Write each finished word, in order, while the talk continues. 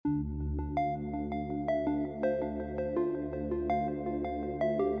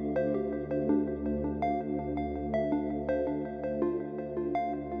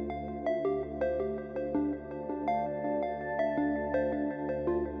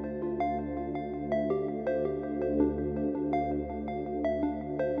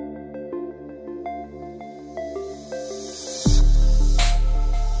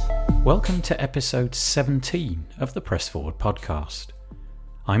Welcome to episode 17 of the Press Forward podcast.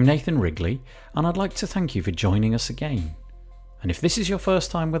 I'm Nathan Wrigley, and I'd like to thank you for joining us again. And if this is your first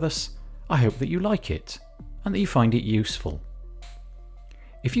time with us, I hope that you like it and that you find it useful.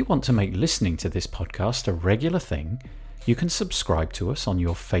 If you want to make listening to this podcast a regular thing, you can subscribe to us on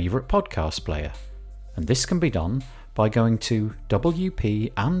your favourite podcast player, and this can be done by going to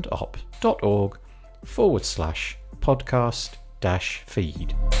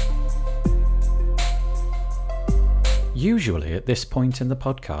wpandop.org/podcast-feed. Usually at this point in the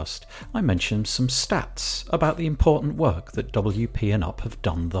podcast, I mention some stats about the important work that WP and UP have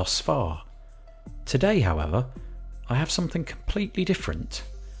done thus far. Today, however, I have something completely different,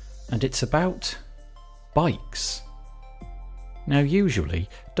 and it's about bikes. Now, usually,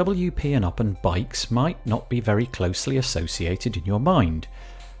 WP and UP and bikes might not be very closely associated in your mind,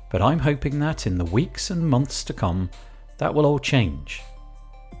 but I'm hoping that in the weeks and months to come, that will all change.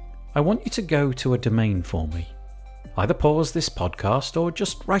 I want you to go to a domain for me. Either pause this podcast or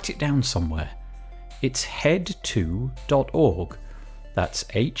just write it down somewhere. It's head2.org. That's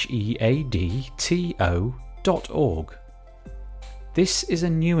HEADTO.org. This is a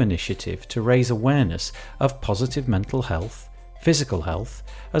new initiative to raise awareness of positive mental health, physical health,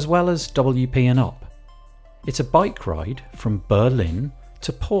 as well as WP and UP. It's a bike ride from Berlin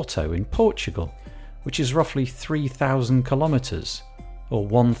to Porto in Portugal, which is roughly 3,000 kilometres or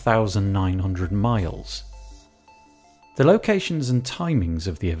 1,900 miles. The locations and timings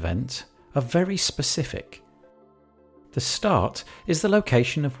of the event are very specific. The start is the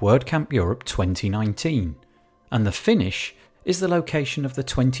location of WordCamp Europe 2019, and the finish is the location of the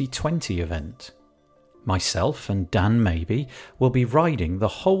 2020 event. Myself and Dan Maybe will be riding the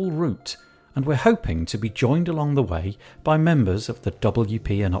whole route, and we're hoping to be joined along the way by members of the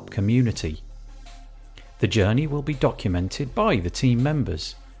WP and UP community. The journey will be documented by the team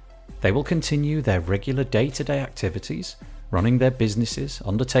members. They will continue their regular day-to-day activities, running their businesses,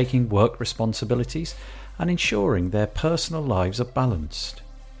 undertaking work responsibilities, and ensuring their personal lives are balanced.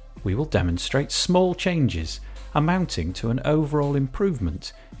 We will demonstrate small changes amounting to an overall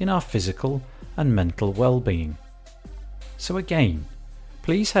improvement in our physical and mental well-being. So again,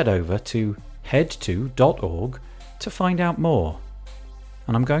 please head over to head2.org to find out more.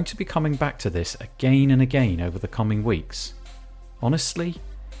 And I'm going to be coming back to this again and again over the coming weeks. Honestly,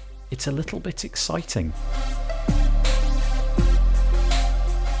 it's a little bit exciting.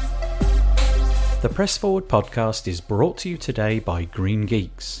 The Press Forward podcast is brought to you today by Green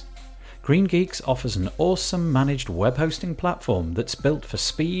Geeks. Green Geeks offers an awesome managed web hosting platform that's built for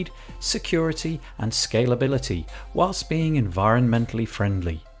speed, security, and scalability whilst being environmentally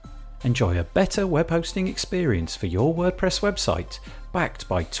friendly. Enjoy a better web hosting experience for your WordPress website, backed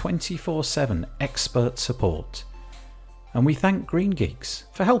by 24/7 expert support. And we thank Green Geeks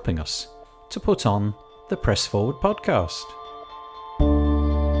for helping us to put on the Press Forward podcast.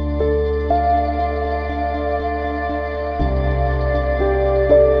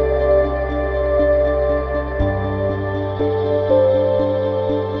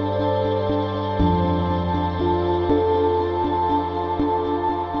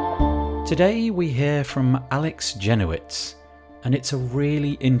 Today we hear from Alex Jenowitz, and it's a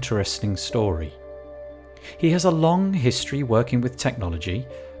really interesting story. He has a long history working with technology,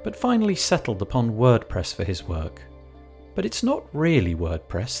 but finally settled upon WordPress for his work. But it's not really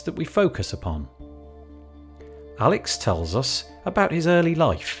WordPress that we focus upon. Alex tells us about his early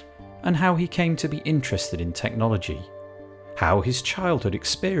life and how he came to be interested in technology, how his childhood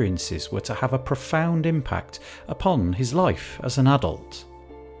experiences were to have a profound impact upon his life as an adult.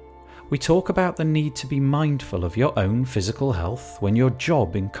 We talk about the need to be mindful of your own physical health when your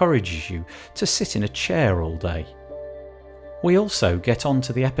job encourages you to sit in a chair all day. We also get on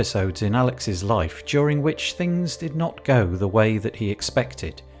to the episodes in Alex's life during which things did not go the way that he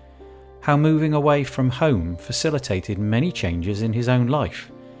expected, how moving away from home facilitated many changes in his own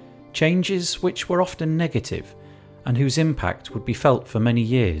life, changes which were often negative and whose impact would be felt for many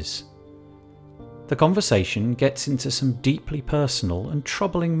years. The conversation gets into some deeply personal and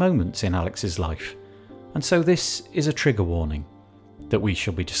troubling moments in Alex's life, and so this is a trigger warning that we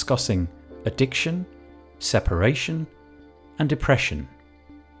shall be discussing addiction, separation, and depression.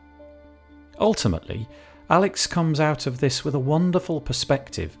 Ultimately, Alex comes out of this with a wonderful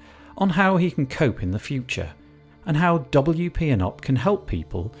perspective on how he can cope in the future, and how WP and UP can help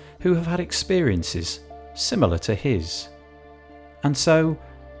people who have had experiences similar to his. And so,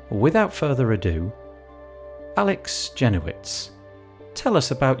 without further ado, Alex Jenowitz, tell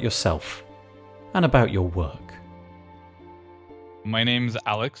us about yourself and about your work. My name's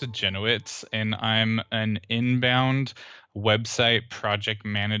Alex Jenowitz, and I'm an inbound website project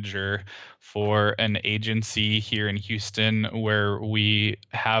manager for an agency here in Houston where we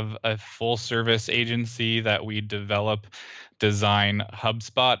have a full service agency that we develop, design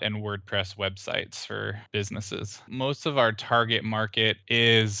HubSpot and WordPress websites for businesses. Most of our target market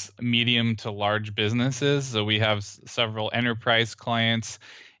is medium to large businesses. So we have several enterprise clients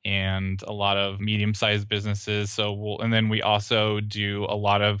and a lot of medium-sized businesses. And then we also do a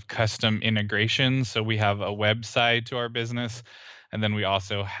lot of custom integrations. So we have a website to our business, and then we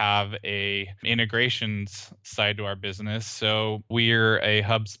also have a integrations side to our business. So we're a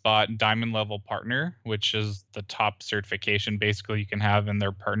HubSpot Diamond level partner, which is the top certification basically you can have in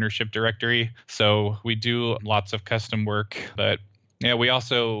their partnership directory. So we do lots of custom work, but yeah, we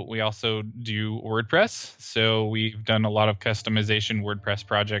also do WordPress. So we've done a lot of customization WordPress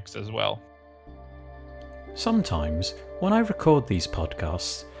projects as well. Sometimes, when I record these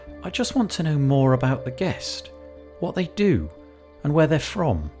podcasts, I just want to know more about the guest, what they do, and where they're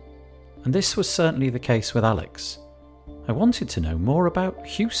from. And this was certainly the case with Alex. I wanted to know more about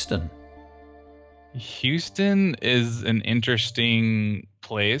Houston. Houston is an interesting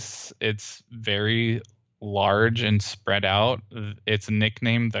place. It's very large and spread out. It's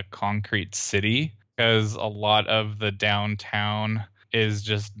nicknamed the Concrete City because a lot of the downtown is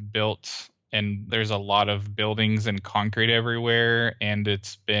just built, and there's a lot of buildings and concrete everywhere, and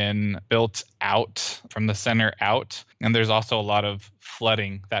it's been built out from the center out. And there's also a lot of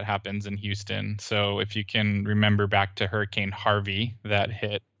flooding that happens in Houston. So if you can remember back to Hurricane Harvey that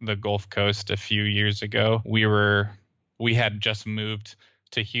hit the Gulf Coast a few years ago, we had just moved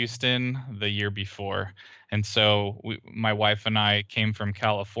to Houston the year before. And so my wife and I came from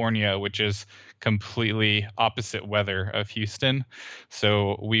California, which is completely opposite weather of Houston.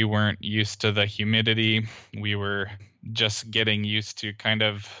 So we weren't used to the humidity. We were just getting used to kind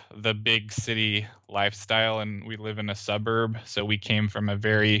of the big city lifestyle, and we live in a suburb. So we came from a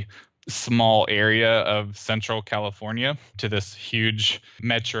very small area of Central California to this huge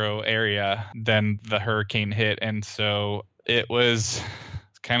metro area. Then the hurricane hit. And so it was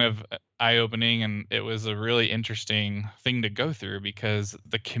kind of eye-opening, and it was a really interesting thing to go through because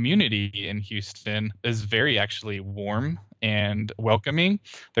the community in Houston is very actually warm and welcoming.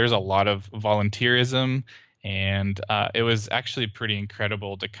 There's a lot of volunteerism, and it was actually pretty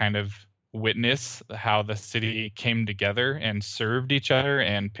incredible to kind of witness how the city came together and served each other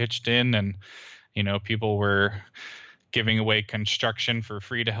and pitched in, and people were giving away construction for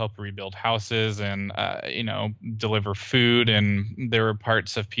free to help rebuild houses and, deliver food. And there were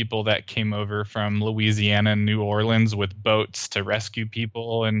parts of people that came over from Louisiana and New Orleans with boats to rescue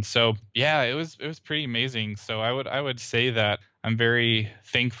people. And so, yeah, it was pretty amazing. So I would say that I'm very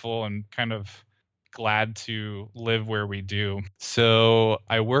thankful and kind of glad to live where we do. So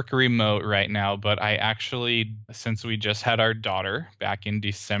I work remote right now, but I actually, since we just had our daughter back in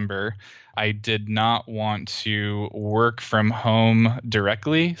December, I did not want to work from home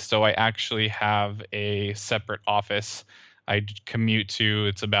directly. So I actually have a separate office I commute to.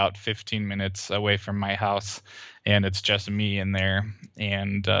 It's about 15 minutes away from my house, and it's just me in there.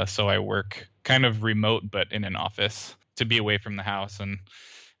 And so I work kind of remote, but in an office to be away from the house and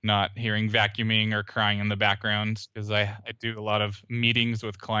not hearing vacuuming or crying in the background, because I do a lot of meetings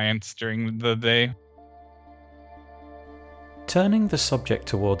with clients during the day. Turning the subject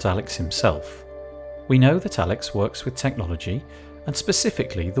towards Alex himself, we know that Alex works with technology and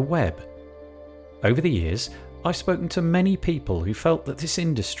specifically the web. Over the years, I've spoken to many people who felt that this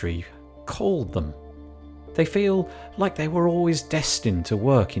industry called them. They feel like they were always destined to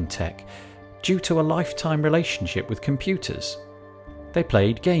work in tech due to a lifetime relationship with computers. They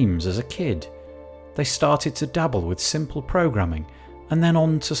played games as a kid. They started to dabble with simple programming and then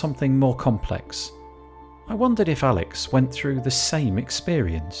on to something more complex. I wondered if Alex went through the same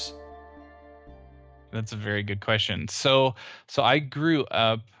experience. That's a very good question. So I grew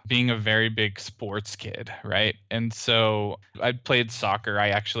up being a very big sports kid, right? And so I played soccer. I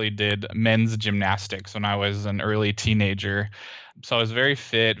actually did men's gymnastics when I was an early teenager. So I was very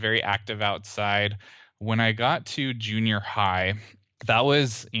fit, very active outside. When I got to junior high, that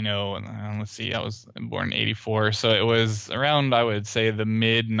was, let's see, I was born in 84. So it was around, I would say, the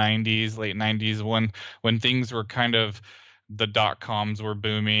mid 90s, late 90s, when things were kind of, the dot-coms were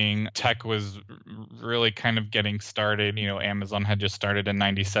booming. Tech was really kind of getting started. Amazon had just started in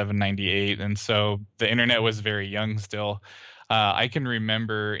 97, 98. And so the internet was very young still. I can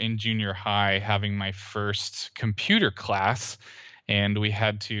remember in junior high having my first computer class, and we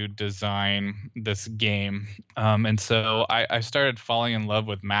had to design this game. And so I started falling in love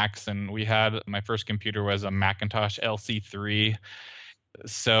with Macs, and my first computer was a Macintosh LC3.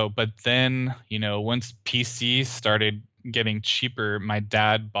 So, but then, once PCs started getting cheaper, my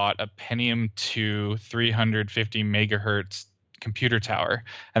dad bought a Pentium 2 350 megahertz computer tower,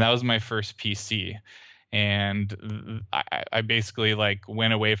 and that was my first PC. And I basically like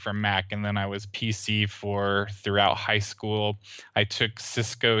went away from Mac, and then I was PC for throughout high school. I took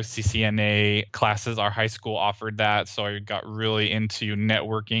Cisco CCNA classes. Our high school offered that, so I got really into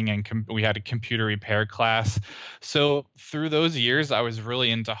networking, and we had a computer repair class. So through those years, I was really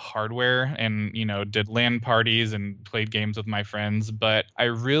into hardware, and did LAN parties and played games with my friends. But I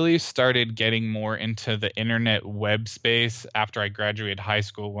really started getting more into the internet web space after I graduated high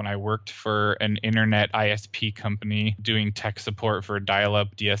school, when I worked for an internet ISP company doing tech support for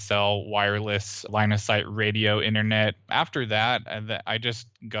dial-up, DSL, wireless, line of sight radio internet. After that, I just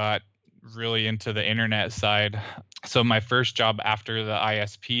got really into the internet side. So my first job after the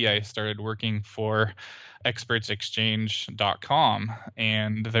ISP, I started working for expertsexchange.com,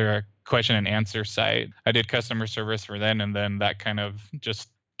 and they're a question and answer site. I did customer service for them, and then that kind of just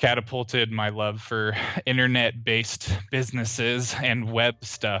catapulted my love for internet-based businesses and web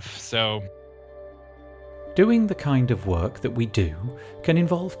stuff. So doing the kind of work that we do can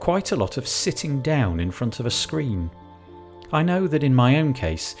involve quite a lot of sitting down in front of a screen. I know that in my own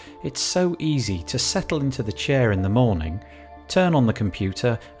case, it's so easy to settle into the chair in the morning, turn on the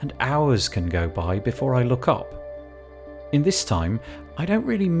computer, and hours can go by before I look up. In this time, I don't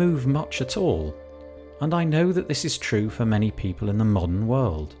really move much at all, and I know that this is true for many people in the modern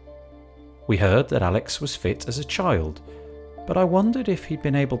world. We heard that Alex was fit as a child, but I wondered if he'd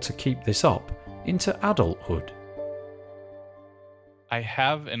been able to keep this up into adulthood. I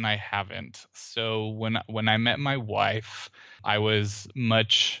have and I haven't. So when I met my wife, I was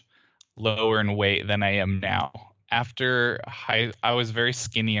much lower in weight than I am now. I was very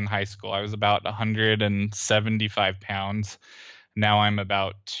skinny in high school. I was about 175 pounds. Now I'm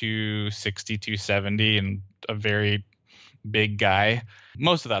about 260, 270, and a very big guy.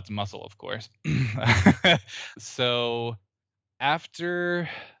 Most of that's muscle, of course. So after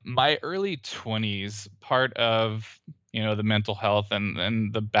my early 20s, part of the mental health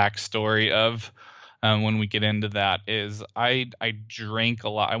and the backstory of when we get into that is I drank a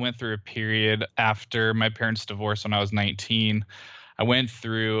lot. I went through a period after my parents' divorce when I was 19. I went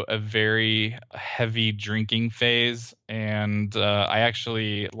through a very heavy drinking phase, and I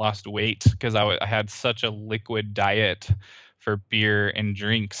actually lost weight because I had such a liquid diet for beer and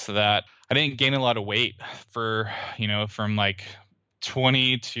drinks that I didn't gain a lot of weight for, from like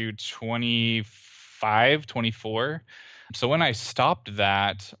 20 to 25, 24. So when I stopped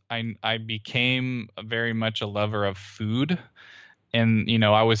that, I became very much a lover of food. And,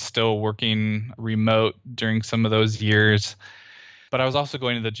 I was still working remote during some of those years, but I was also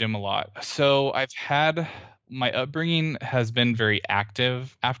going to the gym a lot. So my upbringing has been very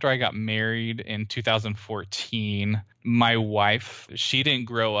active. After I got married in 2014, my wife, she didn't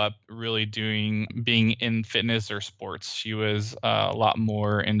grow up really being in fitness or sports. She was a lot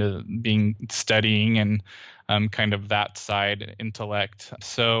more into studying and kind of that side, intellect.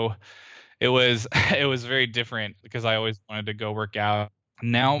 So it was very different because I always wanted to go work out.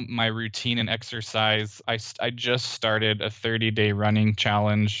 Now my routine and exercise, I just started a 30-day running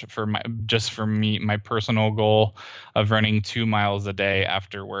challenge for me, my personal goal of running 2 miles a day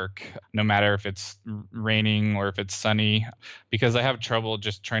after work, no matter if it's raining or if it's sunny, because I have trouble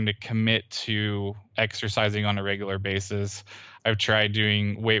just trying to commit to exercising on a regular basis. I've tried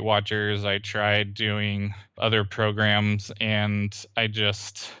doing Weight Watchers, I tried doing other programs, and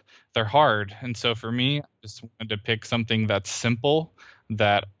they're hard. And so for me, I just wanted to pick something that's simple,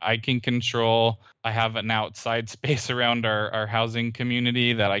 that I can control. I have an outside space around our housing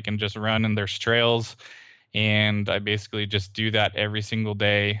community that I can just run, and there's trails. And I basically just do that every single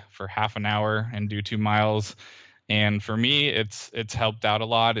day for half an hour and do 2 miles. And for me, it's helped out a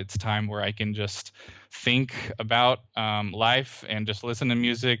lot. It's time where I can just think about life and just listen to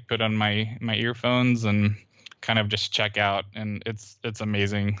music, put on my earphones, and kind of just check out. And it's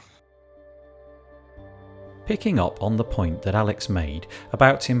amazing. Picking up on the point that Alex made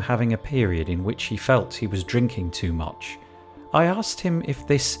about him having a period in which he felt he was drinking too much, I asked him if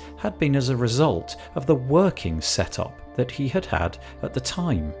this had been as a result of the working setup that he had at the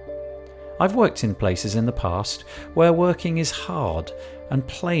time. I've worked in places in the past where working is hard, and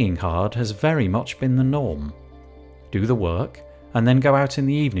playing hard has very much been the norm. Do the work, and then go out in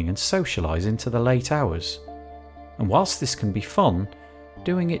the evening and socialise into the late hours. And whilst this can be fun,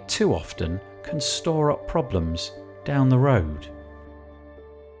 doing it too often can store up problems down the road.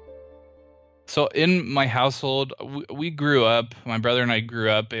 So in my household, we grew up, my brother and I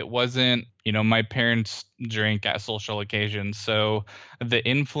grew up, it wasn't, my parents drank at social occasions. So the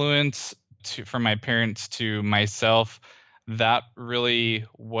influence from my parents to myself, that really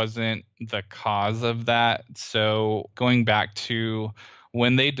wasn't the cause of that. So going back to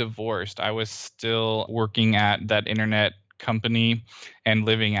when they divorced, I was still working at that internet company and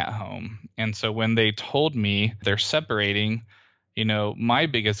living at home. And so when they told me they're separating, my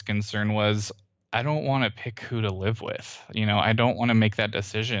biggest concern was I don't want to pick who to live with. I don't want to make that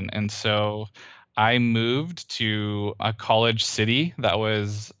decision. And so I moved to a college city that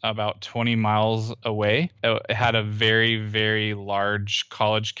was about 20 miles away. It had a very, very large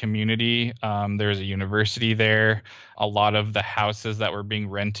college community. There's a university there. A lot of the houses that were being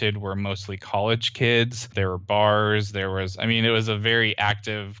rented were mostly college kids. There were bars. It was a very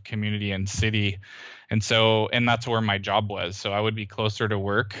active community and city. And that's where my job was. So I would be closer to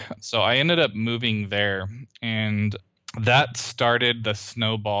work. So I ended up moving there. And that started the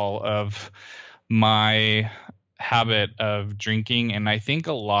snowball of my habit of drinking. And I think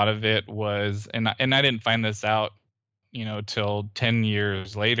a lot of it was, and I didn't find this out, till 10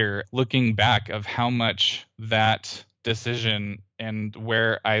 years later, looking back of how much that decision and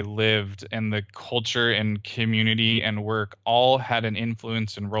where I lived and the culture and community and work all had an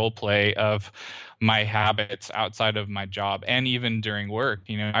influence and role play of my habits outside of my job and even during work.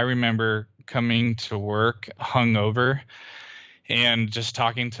 I remember coming to work hungover and just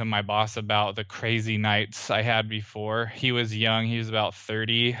talking to my boss about the crazy nights I had before. He was young. He was about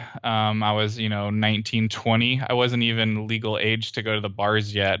 30. I was, 19, 20. I wasn't even legal age to go to the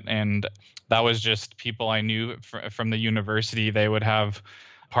bars yet. And that was just people I knew from the university. They would have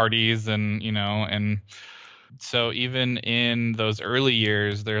parties and so even in those early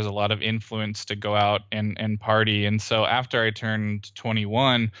years, there's a lot of influence to go out and party. And so after I turned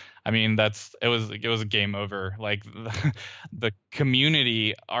 21, it was a game over. Like the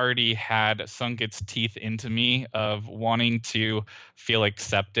community already had sunk its teeth into me of wanting to feel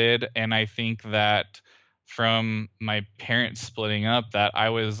accepted. And I think that from my parents splitting up, that I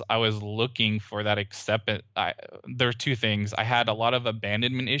was looking for that acceptance. There were two things. I had a lot of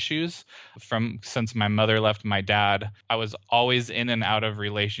abandonment issues since my mother left my dad. I was always in and out of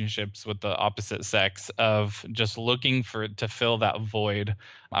relationships with the opposite sex, of just looking to fill that void.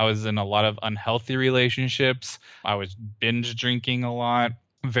 I was in a lot of unhealthy relationships. I was binge drinking a lot,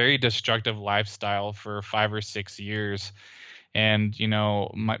 very destructive lifestyle for 5 or 6 years. And,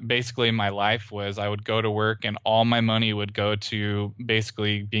 basically my life was I would go to work and all my money would go to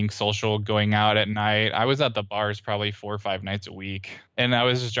basically being social, going out at night. I was at the bars probably 4 or 5 nights a week, and I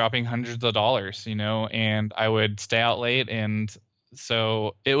was just dropping hundreds of dollars, and I would stay out late. And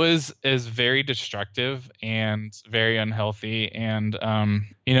so is very destructive and very unhealthy. And,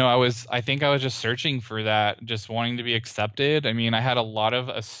 I think I was just searching for that, just wanting to be accepted. I had a lot of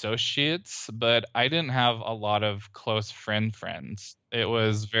associates, but I didn't have a lot of close friends. It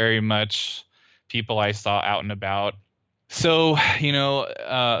was very much people I saw out and about. So,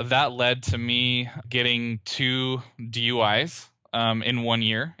 that led to me getting 2 DUIs in 1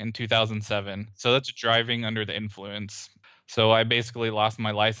 year in 2007. So that's driving under the influence. So I basically lost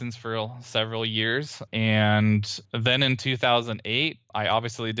my license for several years. And then in 2008, I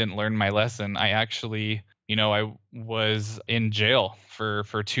obviously didn't learn my lesson. I actually, I was in jail for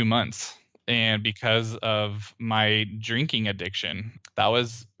 2 months. And because of my drinking addiction, that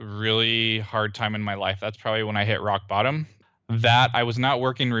was a really hard time in my life. That's probably when I hit rock bottom. That I was not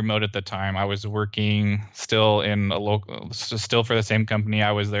working remote at the time. I was working still still for the same company.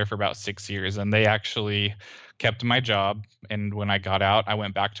 I was there for about 6 years, and they actually kept my job. And when I got out, I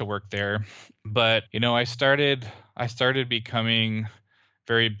went back to work there. But, I started becoming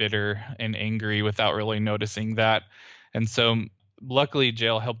very bitter and angry without really noticing that. And so luckily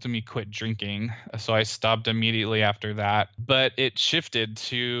jail helped me quit drinking. So I stopped immediately after that. But it shifted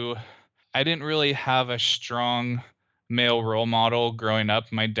to, I didn't really have a strong male role model growing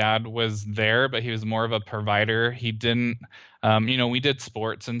up. My dad was there, but he was more of a provider. He didn't, we did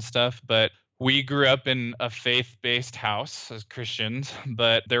sports and stuff, but we grew up in a faith-based house as Christians,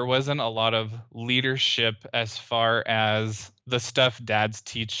 but there wasn't a lot of leadership as far as the stuff dads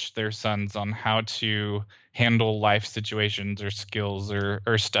teach their sons on how to handle life situations or skills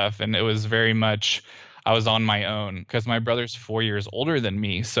or stuff. And it was very much, I was on my own because my brother's 4 years older than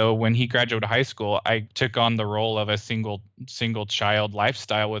me. So when he graduated high school, I took on the role of a single child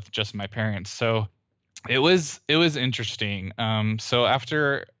lifestyle with just my parents. So it was interesting. So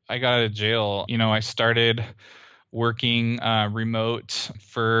after I got out of jail, I started working remote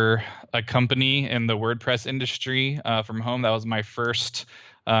for a company in the WordPress industry from home. That was my first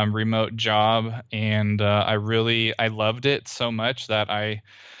remote job, and I loved it so much that I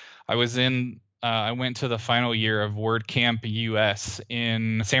was in I went to the final year of WordCamp US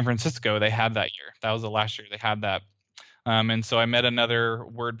in San Francisco. They had that year. That was the last year they had that. And so I met another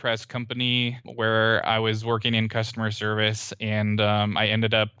WordPress company where I was working in customer service, and I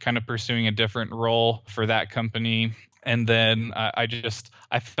ended up kind of pursuing a different role for that company. And then I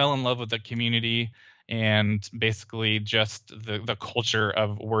fell in love with the community and basically just the culture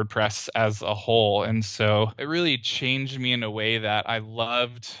of WordPress as a whole. And so it really changed me in a way that I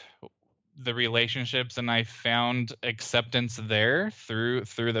loved the relationships, and I found acceptance there through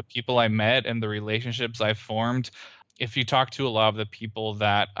the people I met and the relationships I formed. If you talk to a lot of the people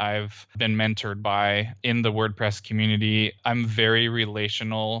that I've been mentored by in the WordPress community, I'm very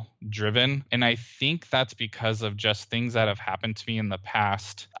relational driven. And I think that's because of just things that have happened to me in the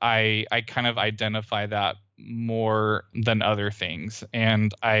past. I kind of identify that more than other things.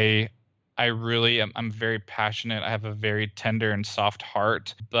 And I really am, I'm very passionate. I have a very tender and soft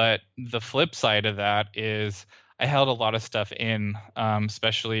heart. But the flip side of that is I held a lot of stuff in,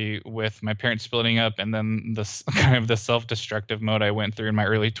 especially with my parents splitting up and then this kind of the self-destructive mode I went through in my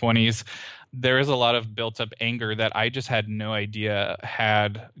early 20s. There is a lot of built up anger that I just had no idea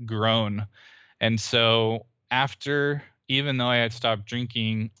had grown. And so after, even though I had stopped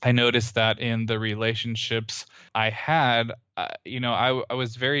drinking, I noticed that in the relationships I had, I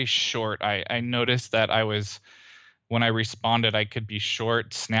was very short. I noticed that when I responded, I could be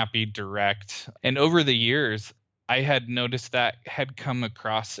short, snappy, direct. And over the years, I had noticed that had come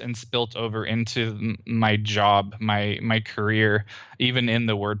across and spilt over into my job, my career, even in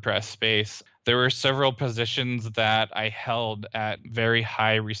the WordPress space. There were several positions that I held at very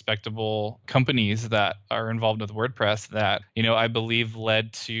high respectable companies that are involved with WordPress that, I believe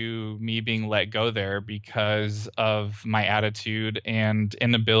led to me being let go there because of my attitude and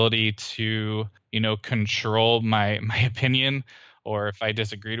inability to, control my opinion, or if I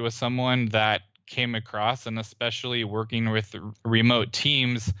disagreed with someone that came across. And especially working with remote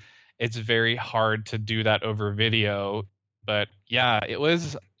teams, it's very hard to do that over video. But yeah, it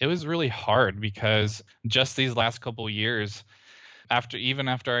was really hard because just these last couple years, even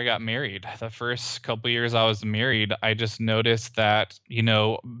after I got married, the first couple years I was married, I just noticed that,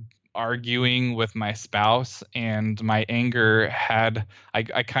 arguing with my spouse and my anger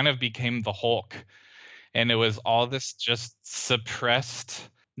I kind of became the Hulk. And it was all this just suppressed,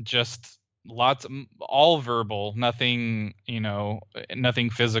 just all verbal, nothing,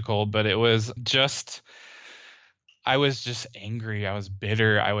 nothing physical, but it was just, I was just angry. I was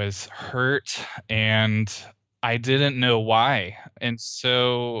bitter. I was hurt, and I didn't know why. And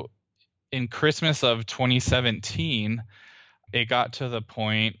so in Christmas of 2017, it got to the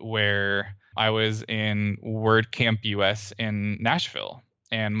point where I was in WordCamp US in Nashville,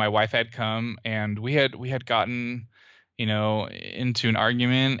 and my wife had come, and we had gotten, into an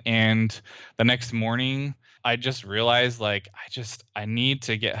argument. And the next morning, I just realized I need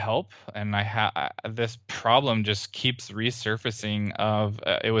to get help, and this problem just keeps resurfacing.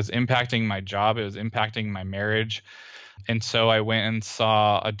 It was impacting my job, it was impacting my marriage, and so I went and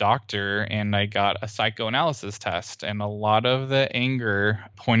saw a doctor, and I got a psychoanalysis test, and a lot of the anger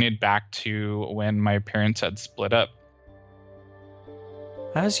pointed back to when my parents had split up.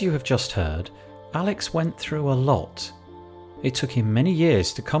 As you have just heard, Alex went through a lot. It took him many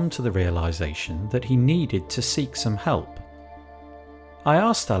years to come to the realization that he needed to seek some help. I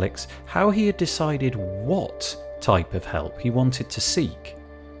asked Alex how he had decided what type of help he wanted to seek.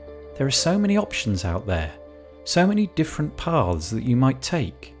 There are so many options out there, so many different paths that you might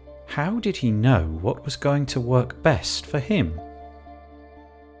take. How did he know what was going to work best for him?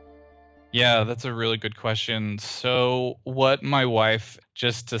 Yeah, that's a really good question. So what my wife,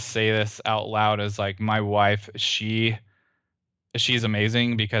 just to say this out loud, is my wife, she's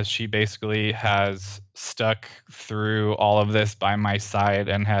amazing because she basically has stuck through all of this by my side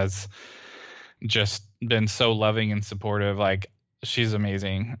and has just been so loving and supportive. She's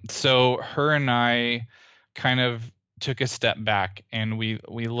amazing. So her and I kind of took a step back, and we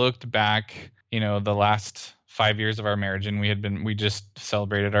looked back, the last 5 years of our marriage, and we just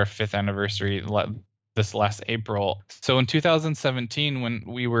celebrated our 5th anniversary this last April. So in 2017, when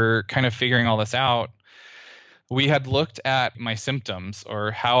we were kind of figuring all this out, we had looked at my symptoms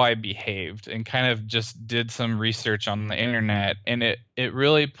or how I behaved and kind of just did some research on the internet. And it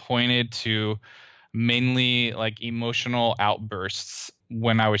really pointed to mainly emotional outbursts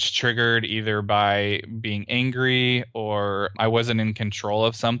when I was triggered either by being angry or I wasn't in control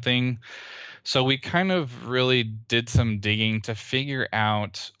of something. So we kind of really did some digging to figure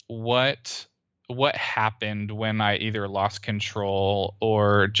out what happened when I either lost control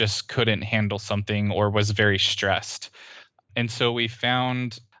or just couldn't handle something or was very stressed. And so we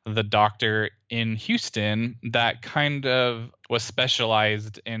found the doctor in Houston that kind of was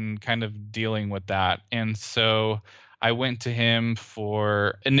specialized in kind of dealing with that. And so I went to him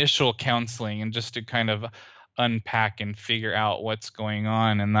for initial counseling and just to kind of unpack and figure out what's going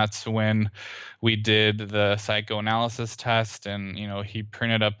on. And that's when we did the psychoanalysis test, and he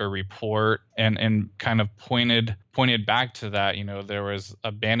printed up a report and kind of pointed back to that. There was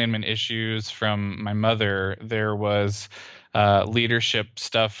abandonment issues from my mother. There was leadership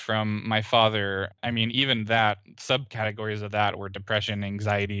stuff from my father. I mean, even that, subcategories of that were depression,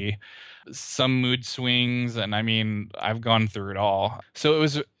 anxiety, some mood swings, and I mean, I've gone through it all. So it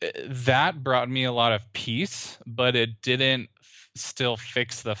was that brought me a lot of peace, but it didn't still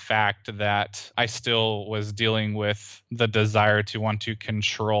fix the fact that I still was dealing with the desire to want to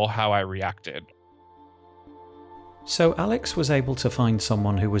control how I reacted. So Alex was able to find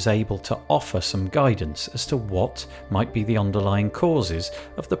someone who was able to offer some guidance as to what might be the underlying causes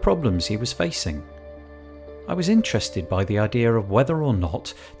of the problems he was facing. I was interested by the idea of whether or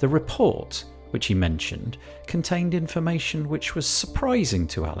not the report, which he mentioned, contained information which was surprising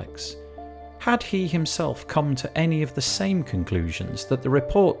to Alex. Had he himself come to any of the same conclusions that the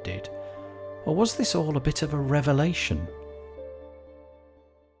report did, or was this all a bit of a revelation?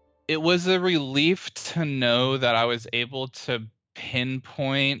 It was a relief to know that I was able to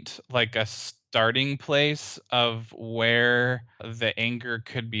pinpoint like a starting place of where the anger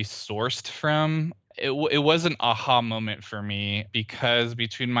could be sourced from. It was an aha moment for me, because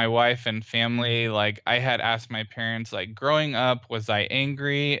between my wife and family, like I had asked my parents, like growing up, was I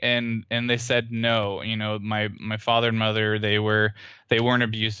angry? And they said no. My father and mother, they weren't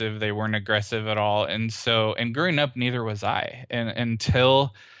abusive, they weren't aggressive at all. And growing up, neither was I. And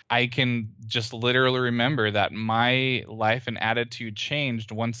until I can just literally remember that my life and attitude changed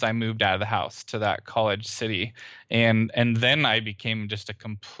once I moved out of the house to that college city. And then I became just a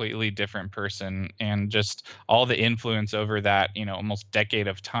completely different person, and just all the influence over that, almost decade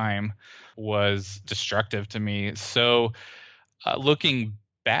of time was destructive to me. So looking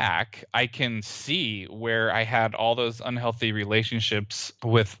back, I can see where I had all those unhealthy relationships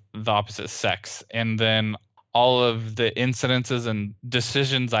with the opposite sex, and then all of the incidences and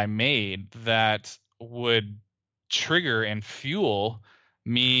decisions I made that would trigger and fuel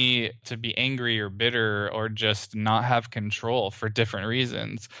me to be angry or bitter or just not have control for different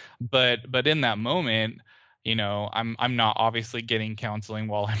reasons. But in that moment, I'm not obviously getting counseling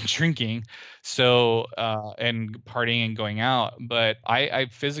while I'm drinking, so and partying and going out. But I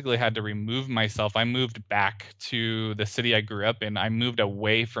physically had to remove myself. I moved back to the city I grew up in. I moved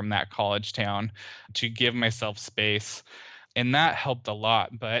away from that college town to give myself space, and that helped a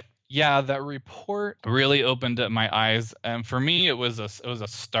lot. But yeah, that report really opened up my eyes, and for me, it was a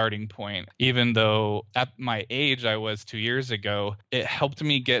starting point. Even though at my age I was 2 years ago, it helped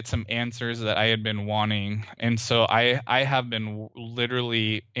me get some answers that I had been wanting, and so I have been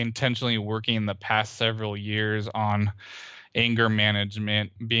literally intentionally working in the past several years on anger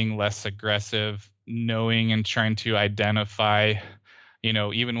management, being less aggressive, knowing and trying to identify.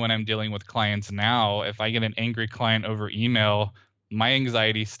 Even when I'm dealing with clients now, if I get an angry client over email, my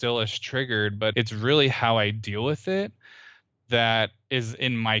anxiety still is triggered, but it's really how I deal with it that is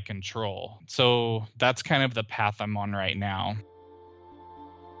in my control. So that's kind of the path I'm on right now.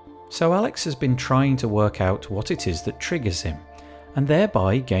 So Alex has been trying to work out what it is that triggers him, and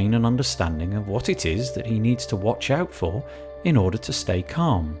thereby gain an understanding of what it is that he needs to watch out for in order to stay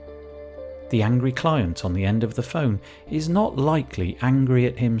calm. The angry client on the end of the phone is not likely angry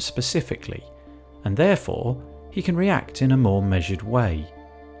at him specifically, and therefore he can react in a more measured way.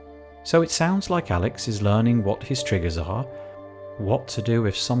 So it sounds like Alex is learning what his triggers are, what to do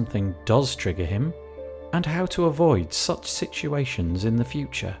if something does trigger him, and how to avoid such situations in the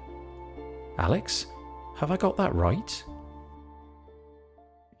future. Alex, have I got that right?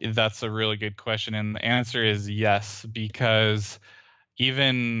 That's a really good question, and the answer is yes, because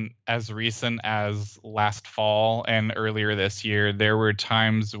even as recent as last fall and earlier this year, there were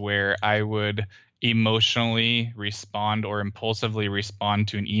times where I would emotionally respond or impulsively respond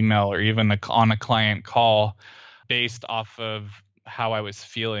to an email or even on a client call based off of how I was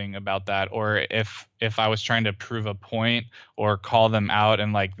feeling about that, or if I was trying to prove a point or call them out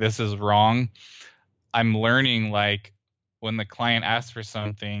and like, this is wrong. I'm learning, like, when the client asks for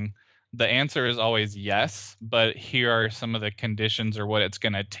something, the answer is always yes, but here are some of the conditions or what it's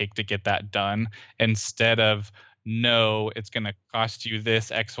going to take to get that done, instead of no, it's going to cost you this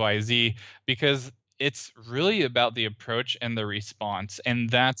XYZ, because it's really about the approach and the response. And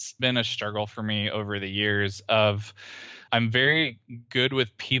that's been a struggle for me over the years of I'm very good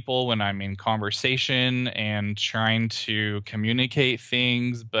with people when I'm in conversation and trying to communicate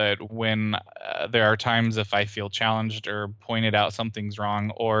things. But when there are times if I feel challenged or pointed out something's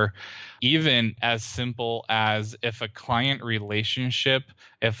wrong, or even as simple as if a client relationship,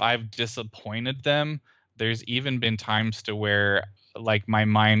 if I've disappointed them, there's even been times to where like my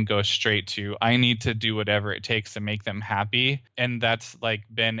mind goes straight to I need to do whatever it takes to make them happy, and that's like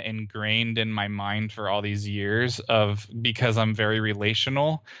been ingrained in my mind for all these years of because I'm very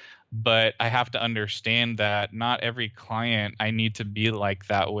relational. But I have to understand that not every client I need to be like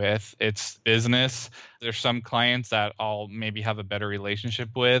that with. It's business. There's some clients that I'll maybe have a better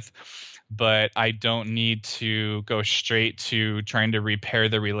relationship with, but I don't need to go straight to trying to repair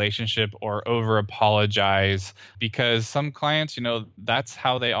the relationship or over apologize, because some clients, that's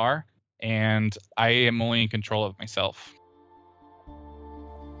how they are. And I am only in control of myself.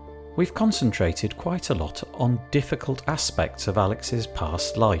 We've concentrated quite a lot on difficult aspects of Alex's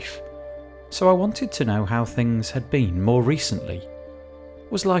past life, so I wanted to know how things had been more recently.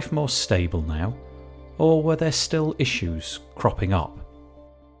 Was life more stable now, or were there still issues cropping up?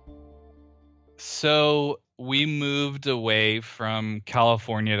 So we moved away from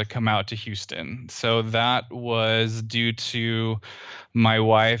California to come out to Houston. So that was due to my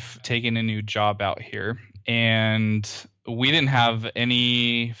wife taking a new job out here. And we didn't have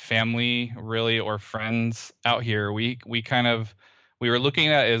any family really or friends out here. We were looking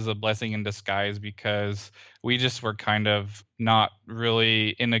at it as a blessing in disguise because we just were kind of not really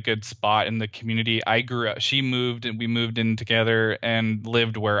in a good spot in the community. I grew up, she moved and we moved in together and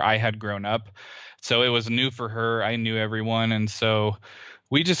lived where I had grown up. So it was new for her. I knew everyone. And so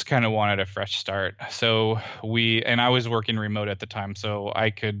we just kind of wanted a fresh start. And I was working remote at the time, so I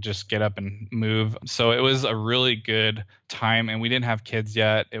could just get up and move. So it was a really good time, and we didn't have kids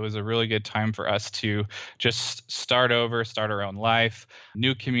yet. It was a really good time for us to just start over, start our own life,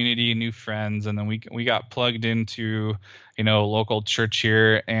 new community, new friends. And then we got plugged into, local church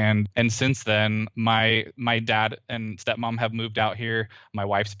here. And since then, my dad and stepmom have moved out here. My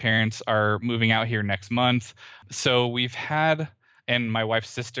wife's parents are moving out here next month. So and my wife's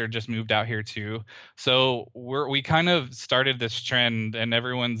sister just moved out here too. So we kind of started this trend, and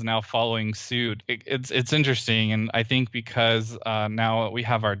everyone's now following suit. It's interesting, and I think because now we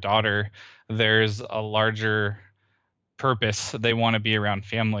have our daughter, there's a larger purpose. They want to be around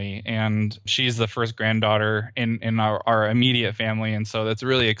family, and she's the first granddaughter in our immediate family, and so that's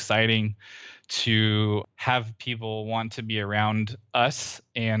really exciting to have people want to be around us.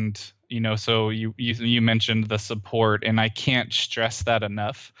 And so you mentioned the support, and I can't stress that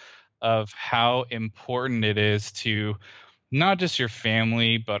enough of how important it is to not just your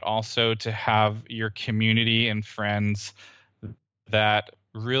family, but also to have your community and friends that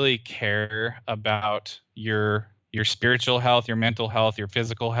really care about your spiritual health, your mental health, your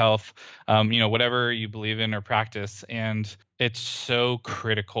physical health, whatever you believe in or practice. And it's so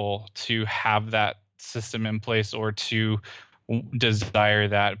critical to have that system in place or to desire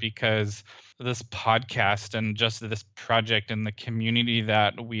that, because this podcast and just this project and the community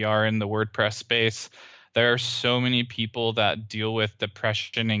that we are in the WordPress space, there are so many people that deal with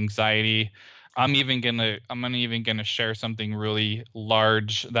depression, anxiety. I'm even gonna share something really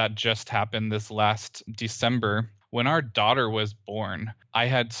large that just happened this last December. When our daughter was born, I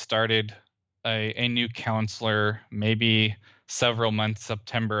had started a new counselor maybe several months,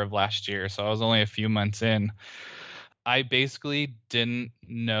 September of last year. So I was only a few months in. I basically didn't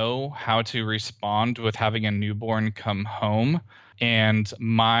know how to respond with having a newborn come home, and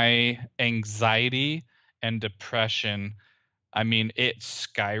my anxiety and depression, I mean, it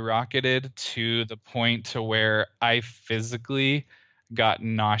skyrocketed to the point to where I physically got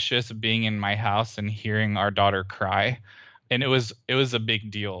nauseous being in my house and hearing our daughter cry. And it was a big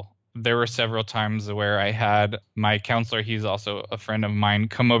deal. There were several times where I had my counselor, he's also a friend of mine,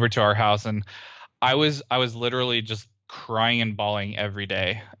 come over to our house, and I was literally just crying and bawling every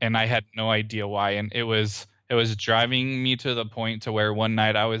day, and I had no idea why. And it was driving me to the point to where one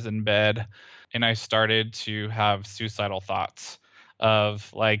night I was in bed and I started to have suicidal thoughts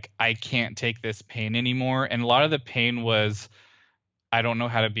of like, I can't take this pain anymore. And a lot of the pain was, I don't know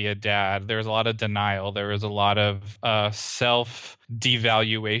how to be a dad. There was a lot of denial. There was a lot of self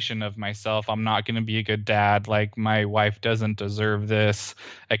devaluation of myself. I'm not going to be a good dad. Like, my wife doesn't deserve this,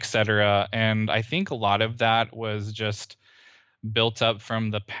 etc. And I think a lot of that was just built up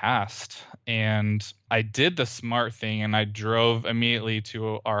from the past. And I did the smart thing and I drove immediately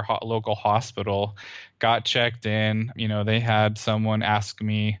to our local hospital, got checked in. They had someone ask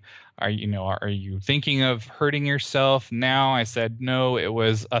me, are you thinking of hurting yourself now? I said no. It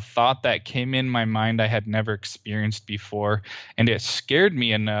was a thought that came in my mind I had never experienced before, and it scared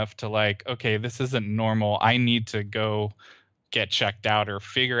me enough to like, okay, this isn't normal. I need to go get checked out or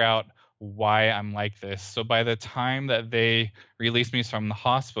figure out why I'm like this. So by the time that they released me from the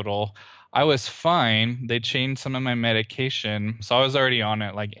hospital, I was fine. They changed some of my medication. So I was already on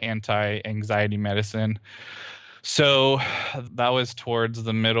it, like anti-anxiety medicine. So that was towards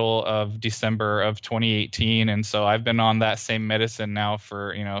the middle of December of 2018. And so I've been on that same medicine now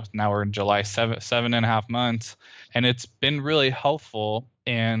for, now we're in July, 7.5 months. And it's been really helpful.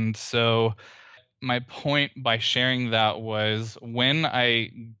 And so my point by sharing that was when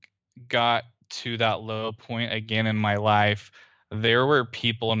I got to that low point again in my life, there were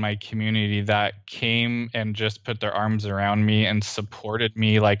people in my community that came and just put their arms around me and supported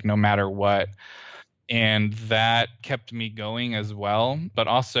me like no matter what. And that kept me going as well. But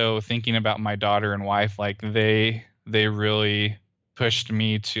also thinking about my daughter and wife, like they really pushed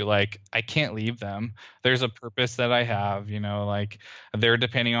me to like, I can't leave them. There's a purpose that I have, like they're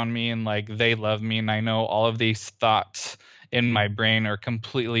depending on me and like they love me. And I know all of these thoughts in my brain are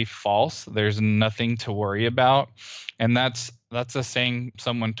completely false. There's nothing to worry about. And that's a saying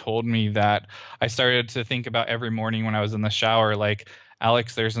someone told me that I started to think about every morning when I was in the shower, like,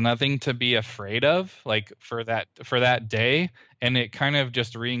 Alex, there's nothing to be afraid of, like for that day. And it kind of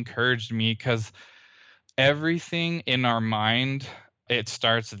just re-encouraged me because everything in our mind, it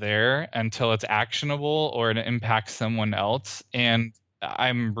starts there until it's actionable or it impacts someone else. And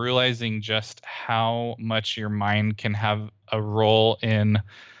I'm realizing just how much your mind can have a role in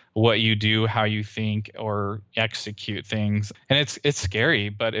what you do, how you think or execute things. And it's scary,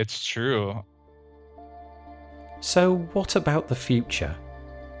 but it's true. So what about the future?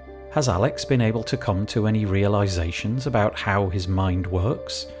 Has Alex been able to come to any realizations about how his mind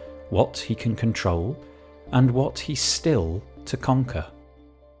works, what he can control, and what he's still to conquer?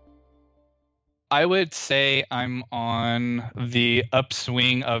 I would say I'm on the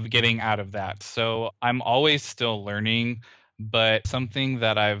upswing of getting out of that. So I'm always still learning, but something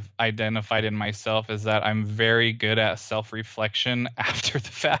that I've identified in myself is that I'm very good at self-reflection after the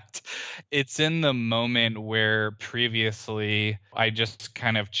fact. It's in the moment where previously I just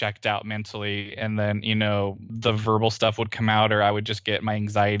kind of checked out mentally and then, the verbal stuff would come out or I would just get my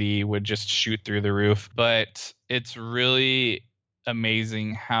anxiety would just shoot through the roof. But it's really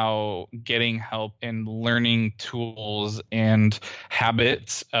amazing how getting help and learning tools and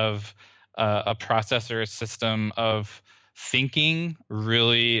habits of a process or a system of thinking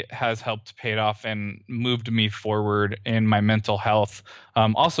really has helped pay it off and moved me forward in my mental health,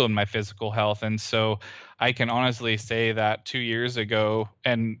 also in my physical health. And so I can honestly say that 2 years ago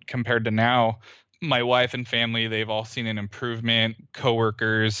and compared to now, my wife and family, they've all seen an improvement,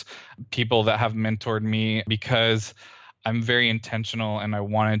 coworkers, people that have mentored me because I'm very intentional and I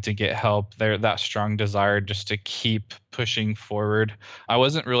wanted to get help. That strong desire just to keep pushing forward. I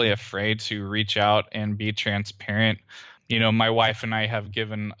wasn't really afraid to reach out and be transparent. My wife and I have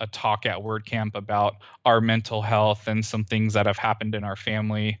given a talk at WordCamp about our mental health and some things that have happened in our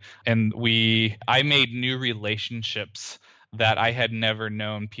family. And I made new relationships that I had never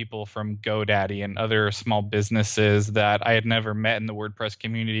known, people from GoDaddy and other small businesses that I had never met in the WordPress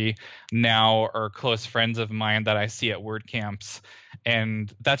community now are close friends of mine that I see at WordCamps.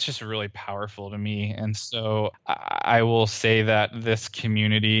 And that's just really powerful to me. And so I will say that this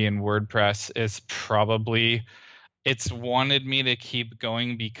community in WordPress is probably, it's wanted me to keep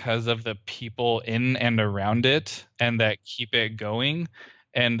going because of the people in and around it and that keep it going.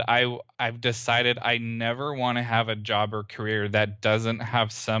 And I've decided I never want to have a job or career that doesn't have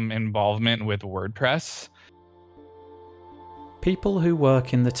some involvement with WordPress. People who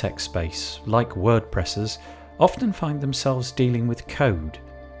work in the tech space, like WordPressers, often find themselves dealing with code.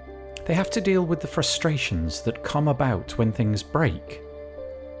 They have to deal with the frustrations that come about when things break.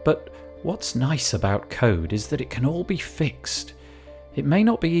 But what's nice about code is that it can all be fixed. It may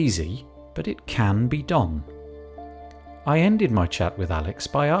not be easy, but it can be done. I ended my chat with Alex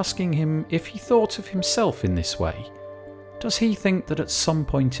by asking him if he thought of himself in this way. Does he think that at some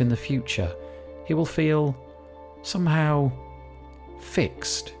point in the future he will feel somehow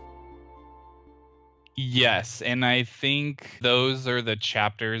fixed? Yes, and I think those are the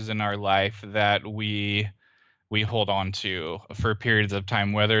chapters in our life that we hold on to for periods of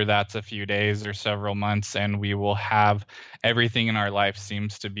time, whether that's a few days or several months, and we will have everything in our life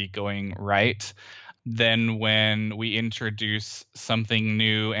seems to be going right. then when we introduce something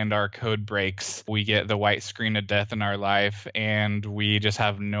new and our code breaks, we get the white screen of death in our life and we just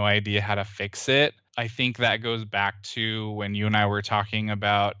have no idea how to fix it. I think that goes back to when you and I were talking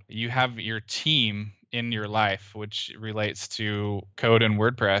about you have your team in your life, which relates to code and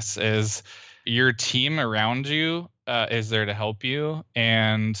WordPress, is your team around you is there to help you.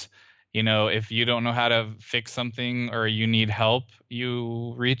 And if you don't know how to fix something or you need help,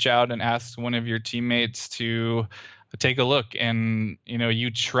 you reach out and ask one of your teammates to take a look, and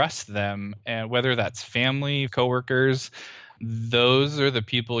you trust them, and whether that's family, coworkers, those are the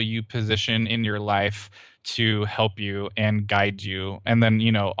people you position in your life to help you and guide you. And then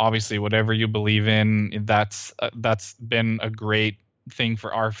obviously whatever you believe in, that's been a great thing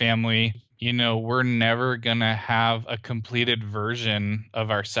for our family. We're never going to have a completed version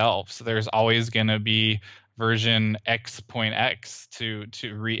of ourselves. There's always going to be version X.X to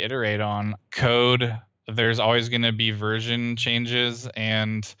reiterate on. Code, there's always going to be version changes,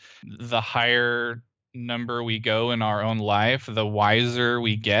 and the higher number we go in our own life, the wiser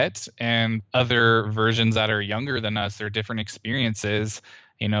we get. And other versions that are younger than us or different experiences,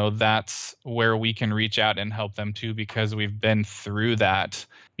 that's where we can reach out and help them too, because we've been through that.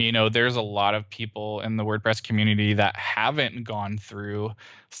 There's a lot of people in the WordPress community that haven't gone through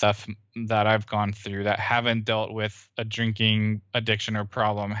stuff that I've gone through, that haven't dealt with a drinking addiction or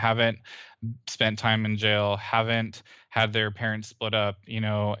problem, haven't spent time in jail, haven't had their parents split up,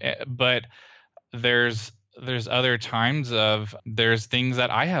 but there's other times there's things that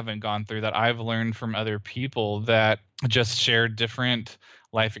I haven't gone through that I've learned from other people that just share different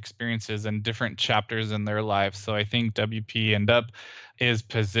life experiences and different chapters in their life. So I think WP and Up is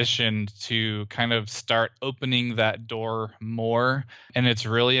positioned to kind of start opening that door more. And it's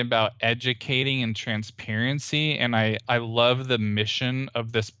really about educating and transparency. And I love the mission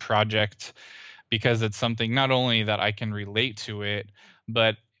of this project, because it's something not only that I can relate to it,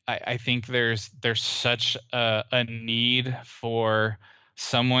 but I think there's such a need for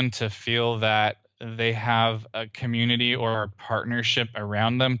someone to feel that they have a community or a partnership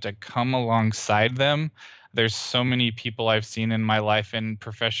around them to come alongside them. There's so many people I've seen in my life and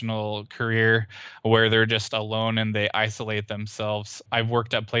professional career where they're just alone and they isolate themselves. I've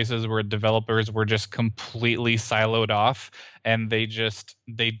worked at places where developers were just completely siloed off, and they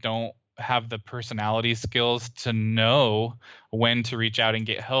don't have the personality skills to know when to reach out and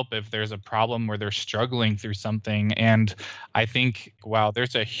get help if there's a problem where they're struggling through something. And I think, wow,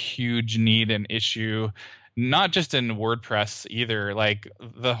 there's a huge need and issue, not just in WordPress either. Like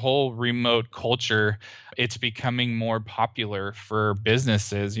the whole remote culture, it's becoming more popular for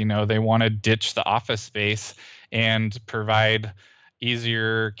businesses. They want to ditch the office space and provide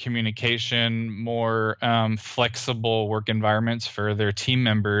easier communication, more flexible work environments for their team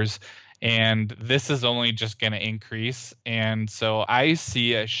members. And this is only just going to increase. And so I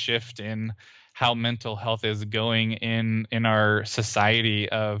see a shift in how mental health is going in our society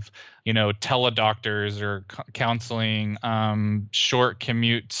of, teledoctors or counseling, short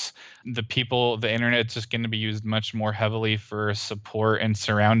commutes. The internet's just going to be used much more heavily for support and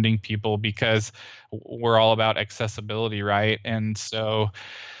surrounding people, because we're all about accessibility, right? And so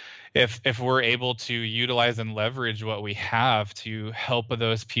if we're able to utilize and leverage what we have to help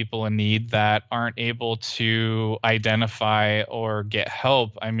those people in need that aren't able to identify or get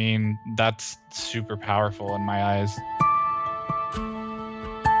help, I mean, that's super powerful in my eyes.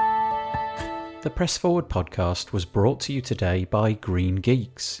 The Press Forward podcast was brought to you today by Green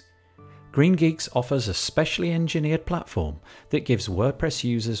Geeks. Green Geeks offers a specially engineered platform that gives WordPress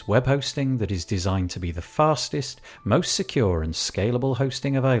users web hosting that is designed to be the fastest, most secure and scalable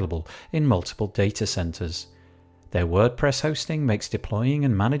hosting available in multiple data centers. Their WordPress hosting makes deploying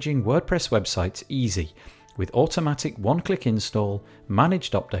and managing WordPress websites easy, with automatic one-click install,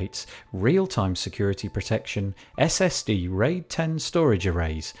 managed updates, real-time security protection, SSD RAID 10 storage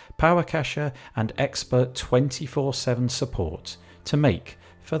arrays, Power Cacher, and expert 24/7 support to make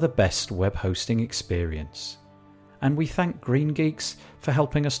for the best web hosting experience. And we thank Green Geeks for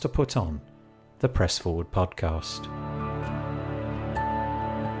helping us to put on the Press Forward podcast.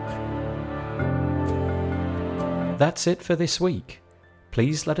 That's it for this week.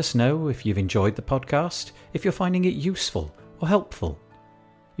 Please let us know if you've enjoyed the podcast, if you're finding it useful or helpful.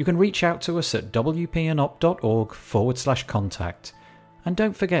 You can reach out to us at wpandup.org/contact, and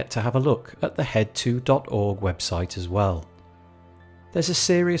don't forget to have a look at the head2.org website as well. There's a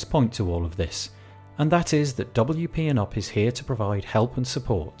serious point to all of this, and that is that WP and Up is here to provide help and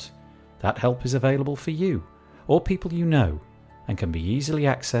support. That help is available for you or people you know, and can be easily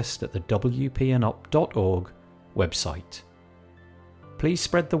accessed at the wpandup.org website. Please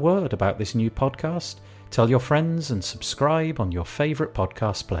spread the word about this new podcast, tell your friends and subscribe on your favourite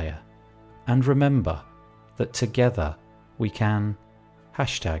podcast player. And remember that together we can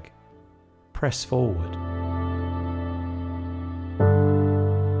 #press forward.